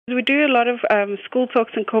We do a lot of school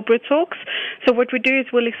talks and corporate talks. So what we do is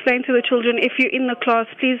we'll explain to the children, if you're in the class,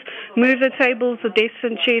 please move the tables, the desks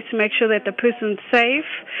and chairs to make sure that the person's safe.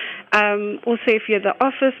 Also, if you're at the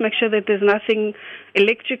office, make sure that there's nothing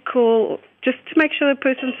electrical, just to make sure the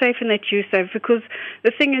person's safe and that you're safe. Because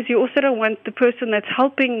the thing is, you also don't want the person that's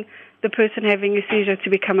helping the person having a seizure to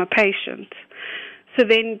become a patient. So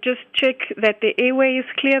then just check that the airway is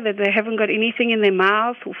clear, that they haven't got anything in their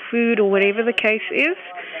mouth or food or whatever the case is,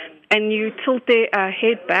 and you tilt their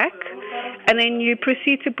head back, and then you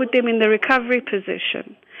proceed to put them in the recovery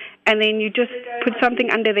position. And then you just put something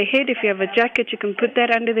under the head. If you have a jacket, you can put that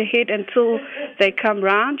under the head until they come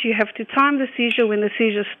round. You have to time the seizure when the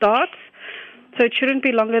seizure starts, so it shouldn't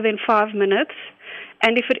be longer than 5 minutes.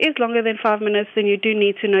 And if it is longer than 5 minutes, then you do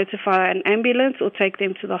need to notify an ambulance or take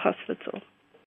them to the hospital.